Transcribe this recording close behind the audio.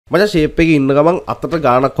මචං ෂේප් එකේ ඉන්න ගමන් අතට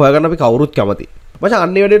ගානක් හොයාගන්න අපි කවුරුත් කැමති. මචං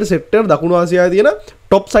අන්නේ වැඩේට සෙට් වෙන දකුණු ආසියාවේ තියෙන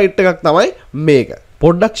টොප් සයිට් එකක් තමයි මේක.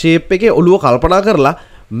 පොඩ්ඩක් ෂේප් එකේ ඔළුව කල්පනා කරලා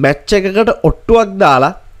මැච් එකකට ඔට්ටුවක්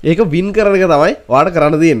දාලා ඒක වින් කරන එක තමයි ඔයාලට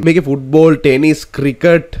කරන්න තියෙන්නේ. මේකේ ෆුට්බෝල්, ටෙනිස්,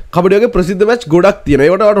 ක්‍රිකට්, කබඩි වගේ ප්‍රසිද්ධ මැච් ගොඩක් තියෙනවා.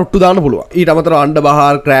 ඒවට ඔයාලට ඔට්ටු දාන්න පුළුවන්. ඊට අමතරව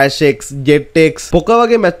අන්ඩබහාර්, ක්‍රෑෂ් එක්ස්, ජෙට් එක්ස්, පොකර්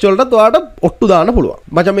වගේ මැච් වලටත් ඔයාලට ඔට්ටු දාන්න පුළුවන්.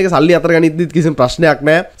 මචං මේක සල්ලි අතර ගනිද්දිත් කිසිම ප්‍රශ්නයක්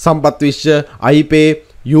නැහැ. සම්පත් විශ්ව, iPay,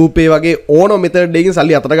 UPay වගේ ඕනම මෙතඩ් එකකින්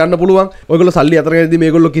සල්ලි අතර ගන්න පුළුවන්. ඔයගොල්ලෝ සල්ලි අතර ගනිද්දි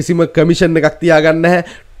මේගොල්ලෝ කිසිම කමිෂන් එකක් තියාගන්න නැහැ.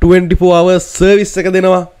 24 hours service එක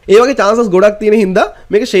දෙනවා. ඒ වගේ chances ගොඩක් තියෙන හින්දා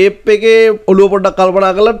මේක shape එකේ ඔළුව පොඩ්ඩක්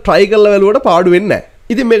කල්පනා කරලා try කරලා බලුවට පාඩු වෙන්නේ නැහැ.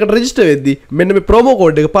 ඉතින් මේකට register වෙද්දි මෙන්න මේ promo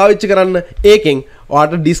code එක පාවිච්චි කරන්න. ඒකෙන්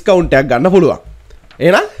ඔයාලට discount එකක් ගන්න පුළුවන්.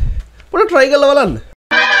 එහෙනම් පොඩ්ඩක් try කරලා බලන්න.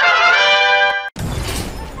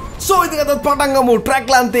 So ඉතින් අද පටන් ගමු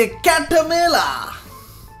track ලන්තේ කැටමෙලා.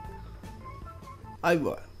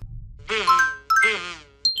 අයිබෝ.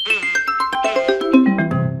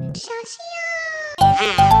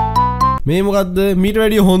 මේ මොකද්ද මීට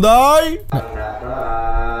වැඩිය හොඳයි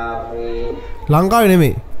ලංකාවේ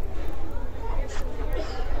නෙමෙයි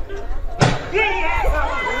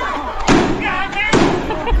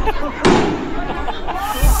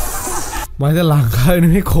මම ලංකාවේ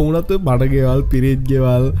නෙමෙයි කොහොමවත් බඩගේවල් පිරිත්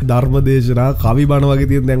ගෙවල් ධර්ම දේශනා කවි බණ වගේ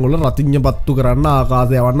තියෙන තැන් වල රතිඤ්ඤ පත්තු කරන්න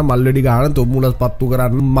ආකාශය යවන්න මල් වෙඩි ගන්න තොමුලස් පත්තු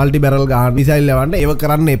කරන්න මල්ටි බැරල් ගන්න මිසයිල් යවන්න ඒව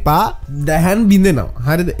කරන්න එපා දැහන් බින්දෙනවා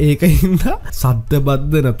හරිද ඒකින්ද සද්ද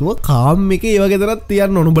බද්ද නැතුව කාම් එකේ ඒ වගේ දරක්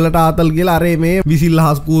තියන්න ඕන උඹලට ආතල් කියලා අර මේ විසිල්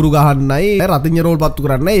හස් කූරු ගහන්නයි රතිඤ්ඤ රෝල් පත්තු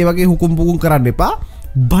කරන්නයි ඒ වගේ හුකුම් පුකුම් කරන්න එපා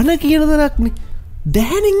බණ කියන දරක්නේ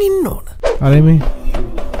දැහනින් ඉන්න ඕන අර මේ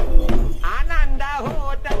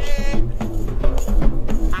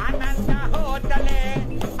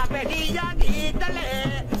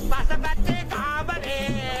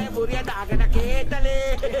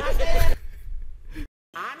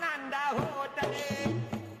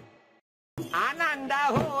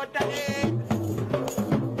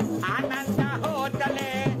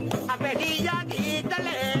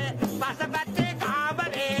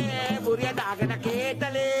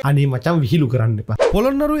අනේ මචං විහිළු කරන්න එපා.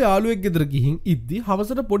 පොළොන්නරුව යාළුවෙක් ගෙදර ගිහින් ඉද්දි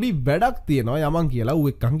හවසට පොඩි වැඩක් තියෙනවා යමන් කියලා ඌ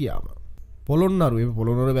එක්කන් ගියාම.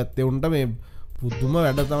 පොළොන්නරුව පැත්තේ උන්ට මේ පුදුම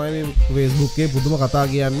වැඩ තමයි මේ Facebook එකේ පුදුම කතා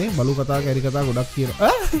කියන්නේ බලු කතා කැරි කතා ගොඩක්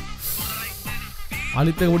කියනවා.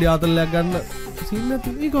 අනිත් එක පොඩි ආතල්ලයක් ගන්න සින්න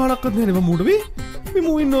තිබි ගහනක්වත් නැහැ නේ මූට මේ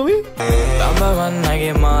මූ ඉන්නෝ මේ.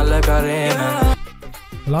 තමවන්නගේ මාල කරේන.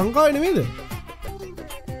 ලංකාවේ නෙමෙයිද?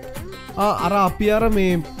 අර අපි අර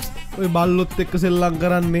මේ ඔය බල්ලොත් එක්ක සෙල්ලම්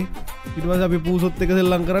කරන්නේ ඊට පස්සේ අපි පූසොත් එක්ක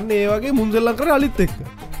සෙල්ලම් කරන්නේ ඒ වගේ මුන් සෙල්ලම් කරේ අලිත් එක්ක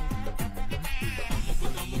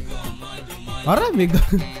අර මේක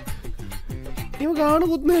ඒව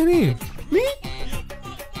ගානකුත් නැහැ නේ මේ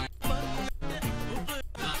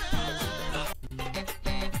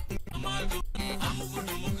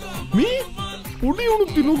පොඩි උණු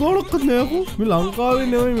තිනු ගානක්වත් නැහැ අකෝ මේ ලංකාවේ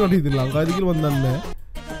නෙවෙයි මට හිතෙන්නේ ලංකාවේද කියලා මන් දන්නේ නැහැ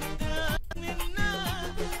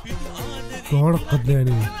ගානක්වත් නැහැ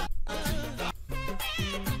නේ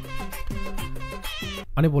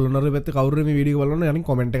අනේ පොළොන්නරුවේ පැත්තේ කවුරු මේ වීඩියෝ එක බලන්න යනින්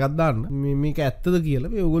කමෙන්ට් එකක් දාන්න මේක ඇත්තද කියලා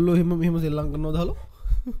මේ ඔයගොල්ලෝ එහෙම සෙල්ලම් කරනවද හලෝ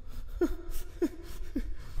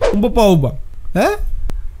උඹ පව් බං ඈ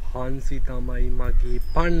හාන්සි තමයි මගේ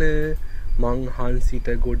පණ මං හාන්සිට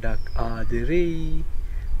ගොඩක් ආදරෙයි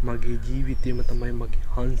මගේ ජීවිතේම තමයි මගේ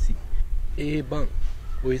හාන්සි ඒ බං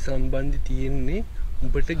ওই සම්බන්ධي තියෙන්නේ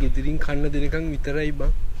උඹට ගෙදරින් කන්න දෙනකන් විතරයි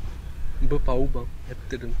බං උඹ පව් බං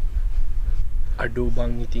ඇත්තටම අඩෝ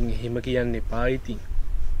බං ඉතින් එහෙම කියන්න එපා ඉතින්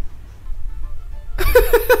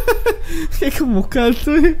ඒක මොකක්ද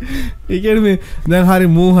ඒ කියන්නේ මේ දැන් හරි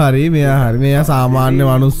මූ හරි මෙයා සාමාන්‍ය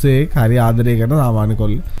මිනිස්සෙක් හරි ආදරය කරන සාමාන්‍ය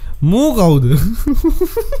කොල්ලෙක් මූ කවුද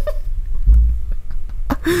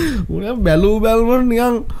උනා බැලූ බැලුවම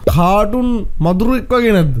නිකන් කාටුන් මදුරුවෙක්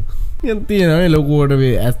වගේ නැද්ද නිකන් තියෙනවා නේ ලොකුවට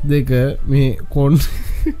මේ S2 මේ කොන්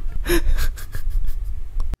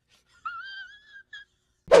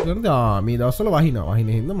මේ දවස්වල වහිනවා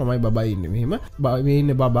හින්දා මමයි බබයි ඉන්නේ මෙහෙම මේ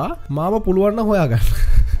ඉන්නේ බබා මාව පුළුවන් නම් හොයාගන්න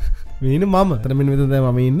මේ ඉන්නේ මම අතන මෙන්න මෙතන තමයි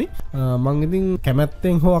මම ඉන්නේ මං ඉතින්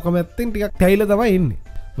කැමැත්තෙන් හෝ අකමැත්තෙන් ටිකක් කැයිලා තමයි ඉන්නේ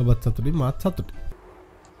බබත් සතුටින් මාත් සතුටින්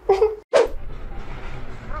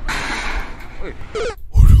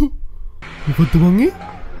මොකද මංගේ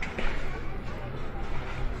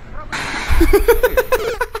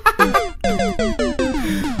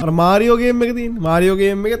අර මාරියෝ ගේම් එක තියෙන්නේ මාරියෝ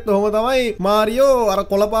ගේම් එකෙත් ඔහොම තමයි මාරියෝ අර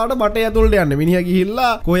කොළපාට බටේ ඇතුළට යන්නේ මිනිහා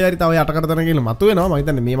ගිහිල්ලා කොහේ හරි තව යටකට තැන ගිහිල්ලා මතුවෙනවා මම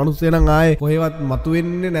හිතන්නේ මේ මිනිස්සු නම් ආයේ කොහෙවත්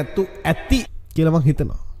මතුවෙන්නේ නැතු ඇති කියලා මං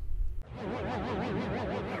හිතනවා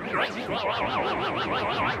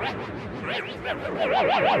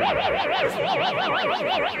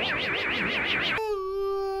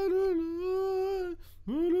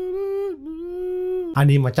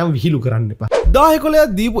අනේ මචං විහිළු කරන්න එපා.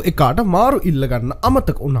 10 දීපු එකාට මාරු ඉල්ල ගන්න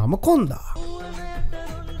අමතක වුණාම කොන්දා.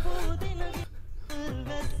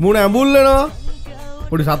 මුණ ඇඹුල් වෙනවා.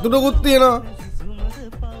 පොඩි සතුටකුත් තියෙනවා.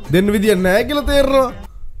 දෙන්න විදියක් නැහැ කියලා තේරෙනවා.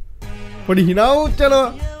 පොඩි හිනාවුත් යනවා.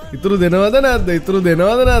 ඉතුරු දෙනවද නැද්ද? ඉතුරු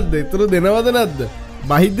දෙනවද නැද්ද? ඉතුරු දෙනවද නැද්ද?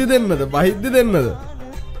 බහිද්දි දෙන්නද? බහිද්දි දෙන්නද?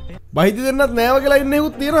 බහිද්දි දෙන්නත් නෑව කියලා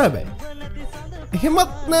ඉන්නේකුත් තියෙනවා හැබැයි.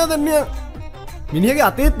 එහෙමත් නෑ දෙන්නේ. මිනිහගේ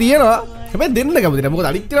අතේ තියෙනවා. හැබැයි දෙන්න කැමති නෑ. මොකද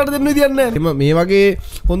අනිත් කෙනාට දෙන්න විදියක් නෑ. එම මේ වගේ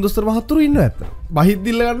කොන්දොස්තර මහතුරු ඉන්නවා ඇත්ත. බහිද්දි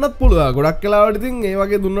ඉල්ල ගන්නත් පුළුවන්. ගොඩක් වෙලාවට ඉතින් ඒ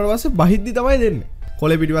වගේ දුන්නාට පස්සේ බහිද්දි තමයි දෙන්නේ.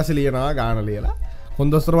 කොලේ පිටිපස්සේ ලියනවා ගාන ලියලා.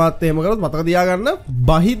 කොන්දොස්තර මහත්තයා එහෙම කරොත් මතක තියාගන්න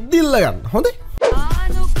බහිද්දි ඉල්ල ගන්න. හොඳයි?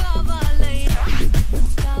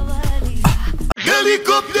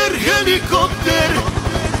 Helicopter, helicopter.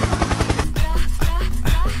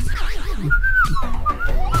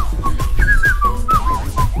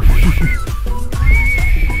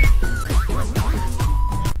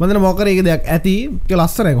 මන්දන මොකර ඒක දෙයක් ඇති ඒක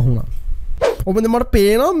ලස්සනයි කොහොමද? ඔබද මට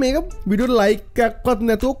පේනවා මේක වීඩියෝ ලයික් එකක්වත්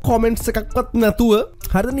නැතුව කමෙන්ට්ස් එකක්වත් නැතුව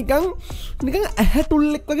හරිද නිකන් ඇහැ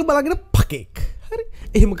ටුල්ලෙක් වගේ බලාගෙන පකෙක්. හරි?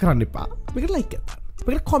 එහෙම කරන්න එපා. මේකට ලයික් එකක් දාන්න.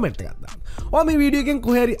 මේකට කමෙන්ට් එකක් දාන්න. ඔය මේ වීඩියෝ එකෙන්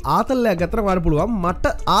කොහේ හරි ආතල්ලයක් ගත්තම වඩ පුළුවන් මට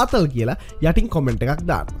ආතල් කියලා යටින් කමෙන්ට් එකක්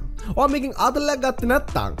දාන්න. ඔය මේකෙන් ආතල්ලයක් ගත්තේ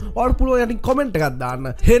නැත්නම් ඔයාලට පුළුවන් යටින් කමෙන්ට් එකක්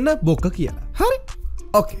දාන්න හෙන බොක කියලා. හරි?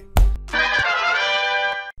 ඕකේ.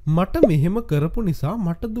 මට මෙහෙම කරපු නිසා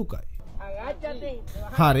මට දුකයි.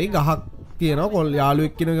 හරි ගහක් කියනවා කොල්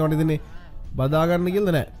යාළුවෙක් කියනවා මට ඉතින් බදා ගන්න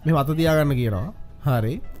කියලාද නැහැ. මෙහෙම අත තියා ගන්න කියනවා.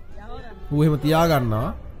 හරි. ඌ එහෙම තියා ගන්නවා.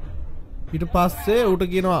 ඊට පස්සේ ඌට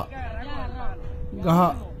කියනවා ගහ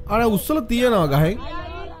අර උස්සල තියනවා ගහෙන්.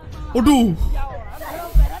 උඩු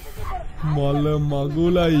මල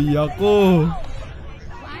මගුලයි යකෝ.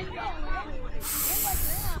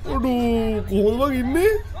 උඩු කොහොමද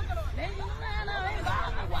ඉන්නේ?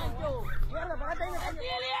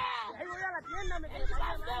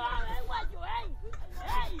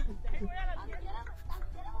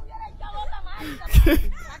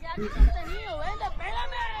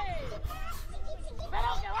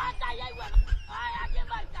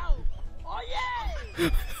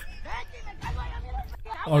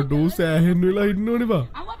 අඩෝ සෑහෙන් වෙලා ඉන්න ඕනේ බා.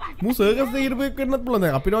 මු සර්කස් එකේ ඉරපෙක් වෙන්නත් පුළුවන්.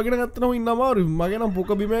 දැන් අපිට වගේ ගත්තනම් ඉන්න අමාරුයි. මගේ නම් පුක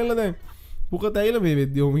බිම ඇවිල්ලා දැන් පුක තැයිලා මේ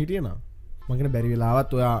වෙද්දී ඔහොම හිටියේ නා. මගේ නම් බැරි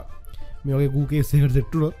වෙලාවත් ඔයා මේ වගේ කූ කේස් එකකට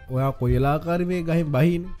සෙට් වුණොත් ඔයා කොයි වෙලාවකරි මේ ගහෙන්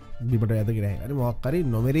බහින්නේ. බිමට ඇදගෙන නැහැ. හරි මොකක් හරි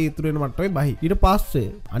නොමෙරේ ඉතුරු වෙන මට්ටමේ බහි. ඊට පස්සේ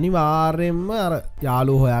අනිවාර්යයෙන්ම අර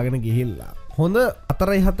යාළුවෝ හොයාගෙන ගිහිල්ලා හොඳ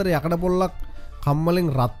 4-4 යකඩ පොල්ලක්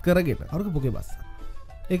කම්මලෙන් රත් කරගෙන අරක පුකේ බස්ස.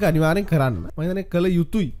 ඒක අනිවාර්යෙන් කරන්න. මම හිතන්නේ කළ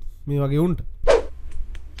යුතුයි මේ වගේ උන්ට.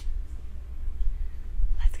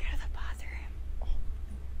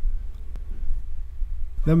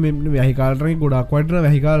 දැන් මේ වැහි කාලට ගොඩක් වටින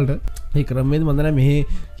වැහි කාලට ඒ ක්‍රමෙත් මම දැන් මෙහි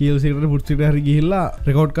කීල් සීටට ෆුට් සීටට හරි ගිහිල්ලා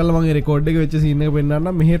රෙකෝඩ් කරලා මම ඒ රෙකෝඩ් එකේ වෙච්ච සීන් එක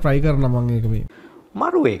පෙන්නන්නම් මෙහි try කරනවා මම ඒක මේ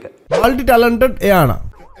මරු ඒක multi talented එයා නා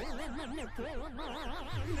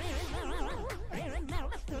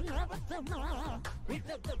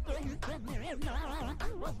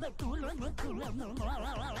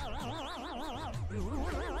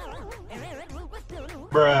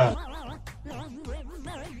bruh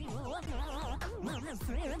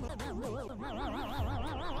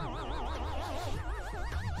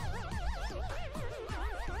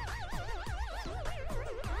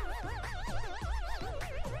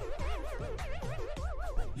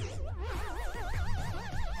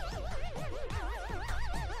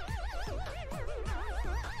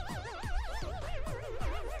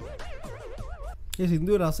ඒ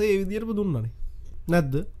සින්දුවේ රසය ඒ විදිහටම දුන්නානේ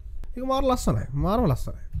නැද්ද? ඒක මාර ලස්සනයි. මාරම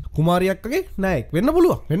ලස්සනයි. කුමාරියක්කගේ නෑක් වෙන්න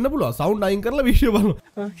පුළුවන්. වෙන්න පුළුවන්. සවුන්ඩ් අයින් කරලා වීඩියෝ බලමු.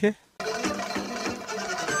 okay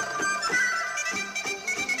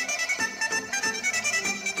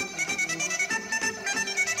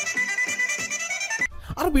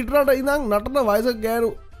අර පිටරට ඉඳන් නටන වයසක ගෑනු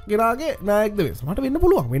කෙනාගේ නායකද වෙස්. මට වෙන්න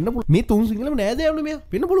පුළුවන්. වෙන්න පුළුවන්. මේ තුන් සිංහලම නෑදෑයෝනේ මෙයා.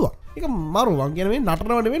 වෙන්න පුළුවන්. ඒක මාරු මං කියන්නේ මේ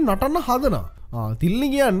නටනව නෙවෙයි නටන්න හදනවා. තිල්ලි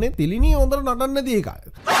කියන්නේ තිලිනී හොඳට නටන්න නැති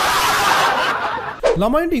එකයි.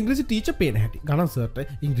 ළමයින්ට ඉංග්‍රීසි ටීචර් පේන හැටි. ගණන් සර්ට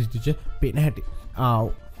ඉංග්‍රීසි ටීචර් පේන හැටි.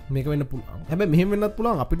 මේක වෙන්න පුළුවන්. හැබැයි මෙහෙම වෙන්නත්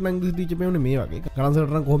පුළුවන්. අපිට නම් ඉංග්‍රීසි ටීචර් පේන්නේ මේ වගේ. ගණන්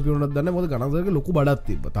සර්ට නම් කොහොම පිරුණාද දන්නේ නැහැ. මොකද ගණන් සර්ගේ ලොකු බඩක්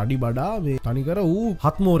තිබ්බා. තඩි බඩා මේ තනිකර ඌ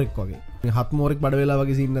හත්මෝරෙක් වගේ. මේ හත්මෝරෙක් බඩ වෙලා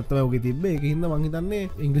වගේ සීන් එකක් තමයි ඔගේ තිබ්බේ. ඒකින් හින්දා මං හිතන්නේ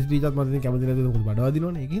ඉංග්‍රීසි ටීචර්ත් මට ඉතින් කැමති නැති මොකද බඩ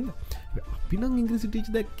වදිනවනේ. ඒකින් හින්දා අපි නම් ඉංග්‍රීසි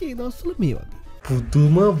ටීචර් දැක්කේ ඒ දවස්වල මේ වගේ.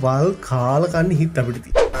 පුදුම වල් කාල කන්නේ හිත අපිට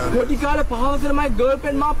තියෙනවා. පොඩි කාලේ පහවසර මගේ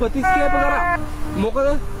ගර්ල්ෆ්‍රෙන්ඩ් මාව ප්‍රතික්ෂේප කරා. මොකද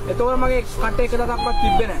එතකොට මගේ කටේ එක දතක්වත්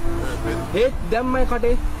තිබ්බේ නැහැ. ඒත් දැන් මගේ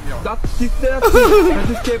කටේ දත් 30ක්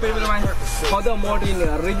ප්‍රතික්ෂේප වෙනවා මම. Other motive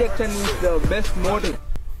rejection is the best motive.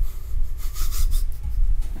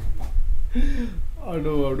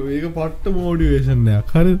 අඩු ඒක පට්ට මොටිවේෂන් එකක්.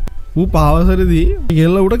 හරි. ඌ පාවසරදී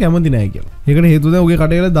කියලා උට කැමති නෑ කියලා. ඒකට හේතුව දැන් උගේ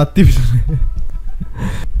කටේ කියලා දත් තිබිලා.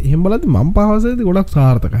 එහෙම බලද්දි මම පාවසරදී ගොඩක්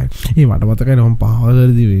සාර්ථකයි. මට මතකයි මම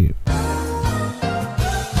පාවසරදී වේ.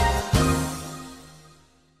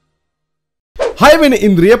 හයවෙනි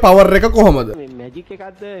ඉන්ද්‍රිය පවර් එක කොහමද? මැජික්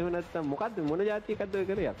එකක්ද එහෙම නැත්නම් මොකද්ද මොන જાති එකක්ද ඔය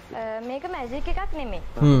කරේ? මේක මැජික් එකක් නෙමෙයි.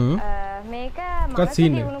 මේක මනස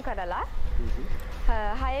දියුණු කරලා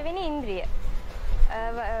හයවෙනි ඉන්ද්‍රිය.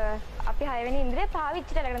 අපි හයවෙනි ඉන්ද්‍රිය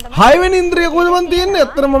පාවිච්චි කරගෙන තමයි. හයවෙනි ඉන්ද්‍රිය කොහෙද මන් තියෙන්නේ?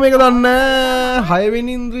 ඇත්තටම මේක දන්නේ නැහැ.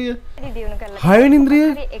 හයවෙනි ඉන්ද්‍රිය. දියුණු කරලා. හයවෙනි ඉන්ද්‍රිය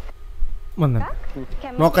මම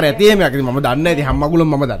නොකර ඇති එහෙම යකදී මම දන්නේ නැති හැම මගුලම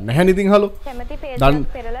මම දන්නේ නැහැ නේ. ඉතින් හලෝ කැමති පේජ් එක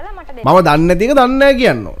පෙරලලා මට දෙන්න. මම දන්නේ නැති එක දන්නේ නැහැ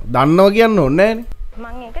කියන්න. දන්නවා කියන්න ඕනේ නැහනේ. මම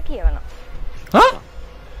ඒක කියවනවා. හා?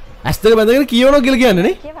 ඇස් දෙක බැඳගෙන කියවනවා කියලා කියන්නේ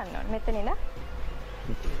නේ? කියවන්න ඕනේ. මෙතන ඉඳන්.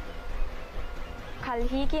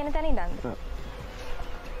 කල්හි කියන තැන ඉඳන්.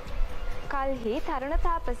 කල්හි තරුණ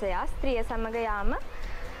තාපසයා ස්ත්‍රිය සමග යාම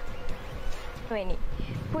වෙනි.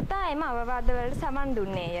 පුතා එම අවවාද වලට සමන්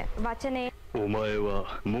දුන්නේය. වචනේ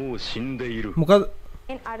මොකද?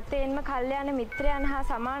 අර්ථයෙන්ම කල්යාණ මිත්‍රයන් හා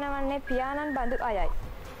සමාන වන්නේ පියාණන් බඳු අයයි.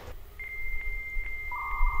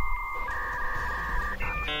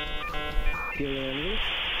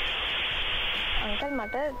 අංකල්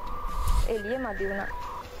මට එළිය මදි වුණා.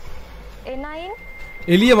 එනයින්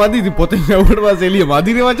එළිය මදි ඉතින් පොතෙන් යවුවට පස්සේ එළිය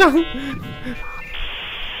මදිනේ මචං.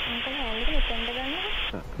 අංකල් හැන්ඩ් එක මෙතෙන්ද ගන්න.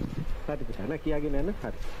 හරි පුතා කියාගෙන යන්න.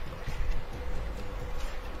 හරි.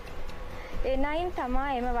 එනයින්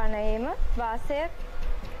තමා එම වනයේම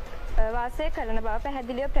වාසය කරන බව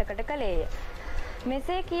පැහැදිලිව ප්‍රකට කළේය.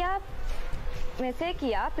 මෙසේ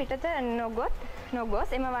කියා පිටත නොගොස්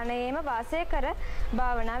එම වනයේම වාසය කර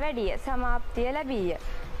භාවනා වැඩිය සමාප්තිය ලැබීය.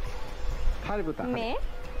 හරි පුතා. මේ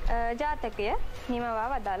ජාතකය නිමවා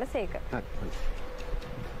වදාළ සේක.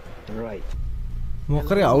 Right.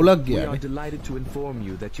 මොකරේ අවුලක් ගියා. We are delighted to inform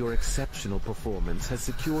you that your exceptional performance has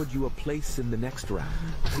secured you a place in the next round.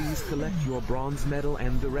 Please collect your bronze medal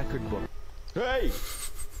and the record book. Hey!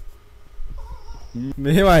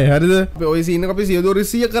 මෙහෙමයි හරිද? ඔය සීන් එක අපි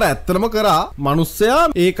 100 කර ඇත්තටම කරා. මිනිස්සයා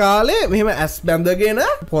ඒ කාලේ මෙහෙම ඇස් බැඳගෙන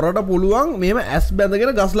පොරට පුළුවන් මෙහෙම ඇස්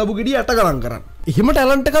බැඳගෙන ගස් ලැබු ගෙඩිය යට ගණන් කරන්න. එහෙම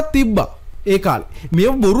ටැලන්ට් එකක් තිබ්බා. ඒ කාලේ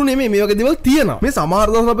මේ බොරු නෙමෙයි මේ වගේ දේවල් තියෙනවා. මේ සමහර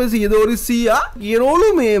දවස් අපේ 100 කියනෝලු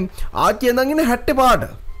මේ ආච්චි ඉඳන් ඉන්නේ 60 පාට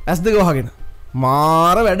ඇස් දෙක වහගෙන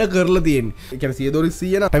මාර වැඩ කරලා තියෙන්නේ. ඒ කියන්නේ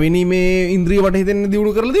 100 නටවිනි මේ ඉන්ද්‍රිය වට හිතෙන්න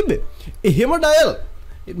දිනු කරලා තිබ්බේ. එහෙම ඩයල්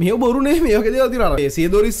මේ බොරු නෙමෙයි මේ වගේ දේවල් තියෙනවා. ඒ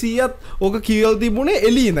 100ත් ඕක කියවල තිබුණේ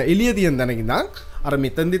එළිය තියෙන තැනක ඉඳන් අර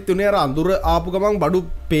මෙතෙන්දිත් උනේ අර අඳුර ආපු ගමන් බඩු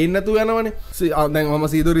පේන්න නැතුව යනවනේ. දැන් මම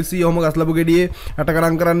 100 ඔහම ගස්ලබු ගෙඩියේ යට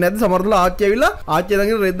කරන් කරන්නේ නැද්ද? සමහරවිට ආච්චි ඇවිල්ලා ආච්චි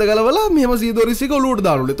ළඟින් රෙද්ද ගලවලා මෙහෙම 100 එක ඔලුවට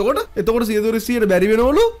දානවලු. එතකොට 100ට බැරි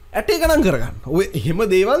වෙනවලු ඇටේ ගණන් කරගන්න. ඔය එහෙම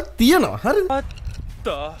දේවල් තියෙනවා. හරිද?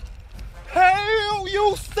 Hell you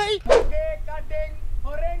say කඩෙන්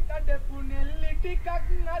හොරෙන් කඩපු නෙල්ලි ටිකක්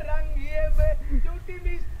අරන් ගියේ චුටි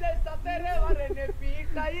මිස්ටර් සතර වරනේ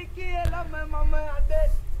පීටයි කියලාම මම අද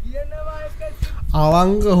කියනවා එක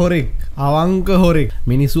අවංක හොරෙක්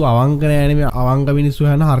මිනිස්සු අවංක නෑනේ මේ අවංක මිනිස්සු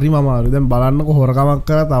යන හරිම අමාරුයි. දැන් බලන්නකො හොරකමක්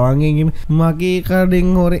කරත් අවංගෙන් කියන මගේ කඩෙන්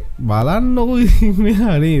හොරේ බලන්නකො මේ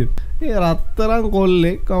හරිය. ඒ රත්තරන්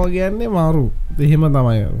කොල්ලෙක් කව කියන්නේ මාරු. එහෙම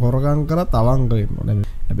තමයි හොරකම් කරත් අවංක වෙන්න ඕනේ.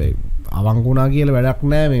 හැබැයි අවංකුණා කියලා වැඩක්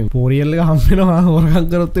නෑ මේ පෝරියල් එක හම්බ වෙනවා හොරකම්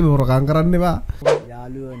කරොත් මේ හොරකම් කරන්න එපා.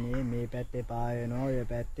 යාළුවනේ මේ පැත්තේ පායනවා ඔය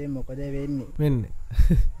පැත්තේ මොකද වෙන්නේ?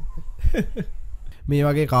 මේ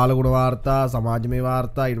වගේ කාලගුණ වාර්තා සමාජමය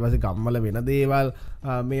වාර්තා ඊට පස්සේ ගම්වල වෙන දේවල්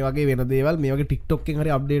මේ වගේ වෙන දේවල් මේ වගේ TikTok එකෙන්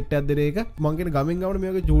හරි අප්ඩේට් එකක් දෙන එක මම කියන ගමෙන් ගමන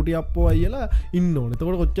මේ වගේ චූටි අප්පෝ අයියලා ඉන්න ඕනේ.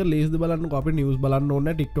 එතකොට කොච්චර ලේසිද බලන්නකෝ අපේ නිවුස් බලන්න ඕනේ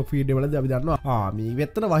නැහැ TikTok feed වලදී අපි දන්නවා මේ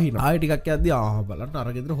වෙත්තන වහින. ආයෙ ටිකක් යද්දී බලන්න අර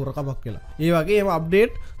ගෙදර හොරකමක් කියලා. ඒ වගේ එහෙම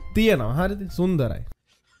අප්ඩේට් තියෙනවා. හරිද? සුන්දරයි.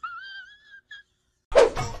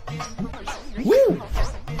 Woo!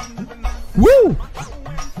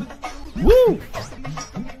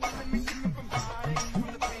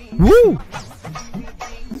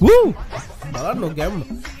 බලන්න ගැම්.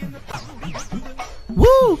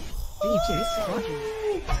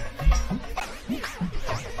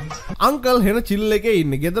 අංකල් හෙන චිල් එකේ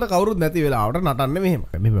ඉන්නේ. ගෙදර කවුරුත් නැති වෙලාවට නටන්නේ මෙහෙම.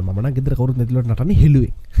 මම නම් ගෙදර කවුරුත් නැති වෙලාවට නටන්නේ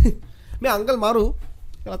හෙළුවේ. මේ අංකල් මාරු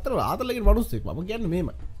අතර ආතලකින් මිනිස්සෙක්. මම කියන්නේ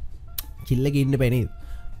මෙහෙමයි. චිල් එකේ ඉන්න බෑ නේද?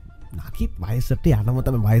 නාකිත් වයසට යනම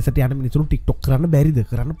තමයි වයසට යන මිනිස්සුන්ට TikTok කරන්න බැරිද?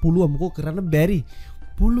 කරන්න පුළුවන්. මොකෝ කරන්න බැරි.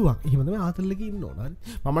 පුළුවන්. එහෙම තමයි ආතල්ලක ඉන්න ඕන. හරි.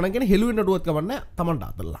 මම නම් කියන්නේ හෙළුවෙන් නටුවත් කමන්නේ Tamanට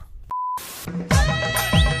ආතල්ලා.